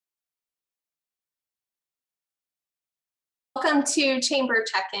Welcome to Chamber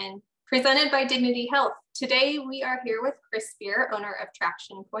Check-In, presented by Dignity Health. Today we are here with Chris Spear, owner of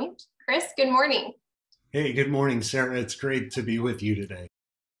Traction Point. Chris, good morning. Hey, good morning, Sarah. It's great to be with you today.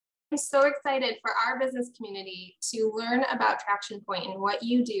 I'm so excited for our business community to learn about Traction Point and what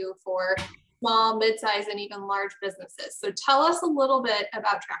you do for small, mid-sized, and even large businesses. So tell us a little bit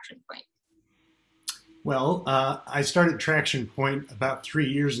about Traction Point. Well, I started Traction Point about 3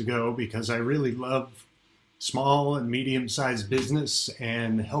 years ago because I really love small and medium-sized business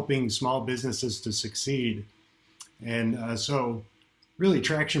and helping small businesses to succeed. And so really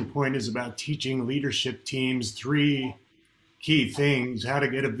Traction Point is about teaching leadership teams three key things: how to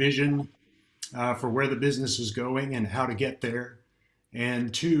get a vision for where the business is going and how to get there,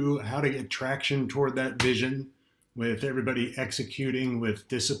 and two, how to get traction toward that vision with everybody executing with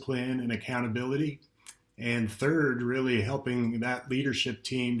discipline and accountability, and third, really helping that leadership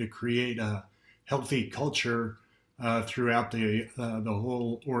team to create a healthy culture throughout the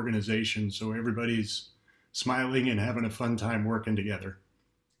whole organization, so everybody's smiling and having a fun time working together.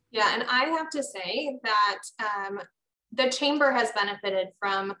 Yeah, and I have to say that the Chamber has benefited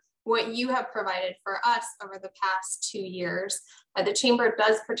from what you have provided for us over the past 2 years. The Chamber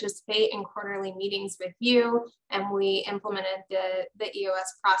does participate in quarterly meetings with you, and we implemented the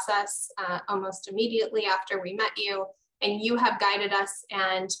EOS process almost immediately after we met you. And you have guided us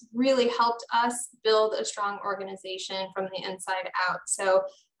and really helped us build a strong organization from the inside out. So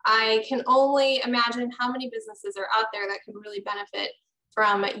I can only imagine how many businesses are out there that could really benefit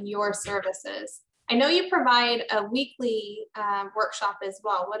from your services. I know you provide a weekly workshop as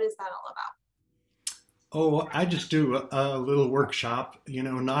well. What is that all about? Oh, I just do a little workshop.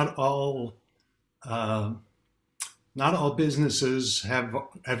 Uh, not all businesses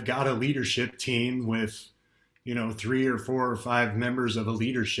have got a leadership team with, 3 or 4 or 5 members of a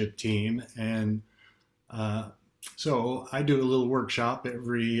leadership team, and uh, so I do a little workshop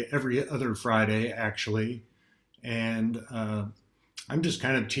every other Friday, actually, and I'm just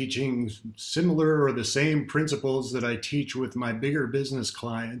kind of teaching similar or the same principles that I teach with my bigger business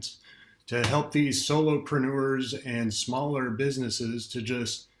clients to help these solopreneurs and smaller businesses to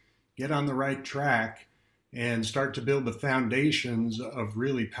just get on the right track and start to build the foundations of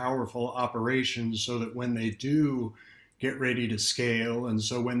really powerful operations so that when they do get ready to scale, and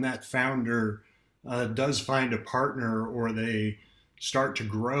so when that founder does find a partner or they start to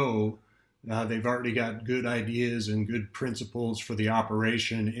grow, they've already got good ideas and good principles for the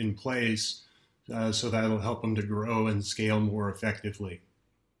operation in place, so that'll help them to grow and scale more effectively.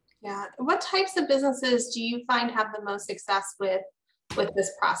 Yeah. What types of businesses do you find have the most success with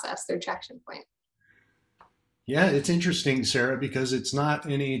this process through Traction Point? Yeah, it's interesting, Sarah, because it's not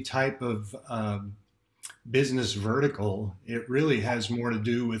any type of business vertical. It really has more to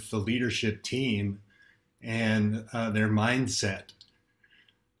do with the leadership team and their mindset.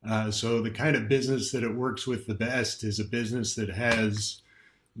 So the kind of business that it works with the best is a business that has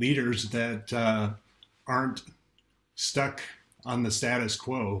leaders that aren't stuck on the status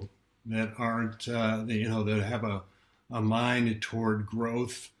quo, that aren't, that have a mind toward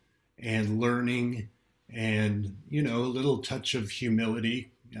growth and learning and, a little touch of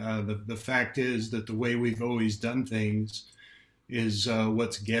humility. The fact is that the way we've always done things is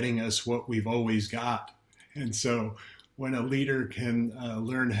what's getting us what we've always got. And so when a leader can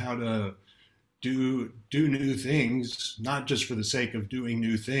learn how to do new things, not just for the sake of doing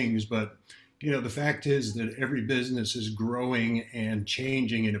new things, but the fact is that every business is growing and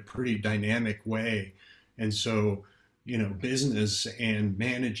changing in a pretty dynamic way. And so, business and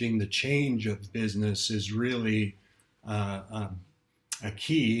managing the change of business is really a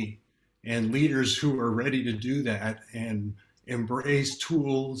key. And leaders who are ready to do that and embrace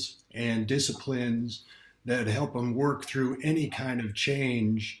tools and disciplines that help them work through any kind of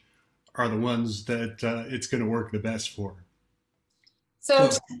change are the ones that it's going to work the best for. So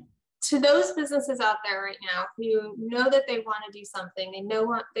to those businesses out there right now who know that they want to do something, they know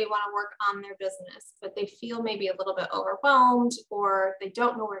what they want to work on their business, but they feel maybe a little bit overwhelmed or they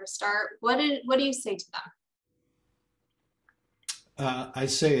don't know where to start, what do you say to I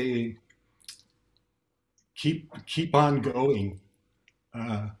say keep on going.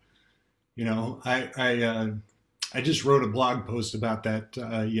 Uh, I just wrote a blog post about that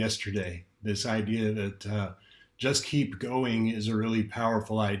yesterday. This idea that just keep going is a really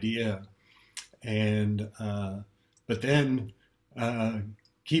powerful idea, and but then uh,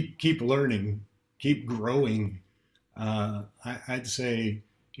 keep learning, keep growing. I'd say,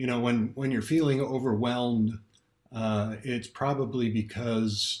 when you're feeling overwhelmed, it's probably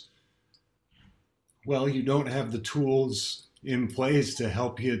because, well, you don't have the tools in place to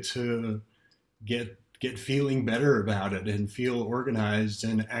help you to get get feeling better about it and feel organized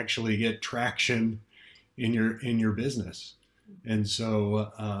and actually get traction in your business. And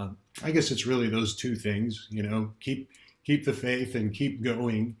so I guess it's really those two things, you know, keep the faith and keep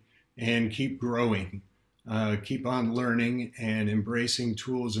going and keep growing. Keep on learning and embracing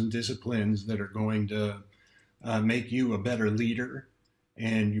tools and disciplines that are going to make you a better leader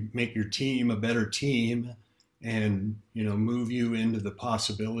and you make your team a better team and you know move you into the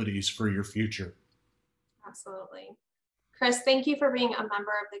possibilities for your future. Absolutely. Chris, thank you for being a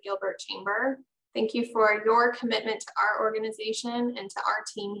member of the Gilbert Chamber. Thank you for your commitment to our organization and to our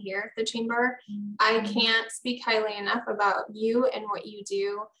team here at the Chamber. I can't speak highly enough about you and what you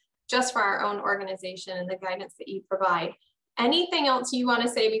do just for our own organization and the guidance that you provide. Anything else you want to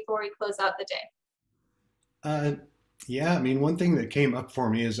say before we close out the day? Uh, yeah, I mean, one thing that came up for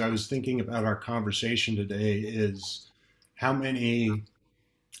me as I was thinking about our conversation today is how many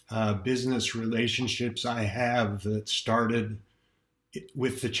business relationships I have that started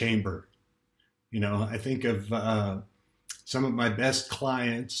with the chamber. You know, I think of some of my best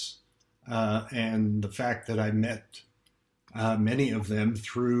clients and the fact that I met many of them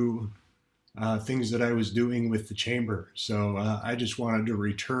through things that I was doing with the chamber. So I just wanted to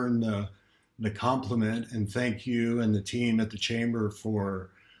return the compliment and thank you and the team at the chamber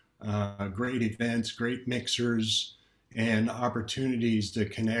for great events, great mixers, and opportunities to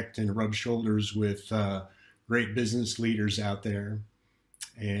connect and rub shoulders with great business leaders out there.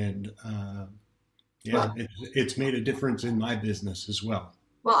 And yeah, Well, it's made a difference in my business as well.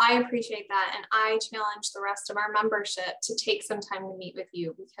 Well, I appreciate that. And I challenge the rest of our membership to take some time to meet with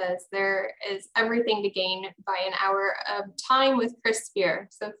you because there is everything to gain by an hour of time with Chris Spear.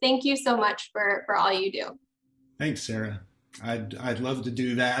 So thank you so much for all you do. Thanks, Sarah. I'd love to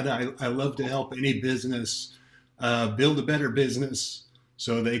do that. I love to help any business build a better business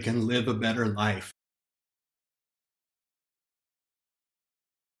so they can live a better life.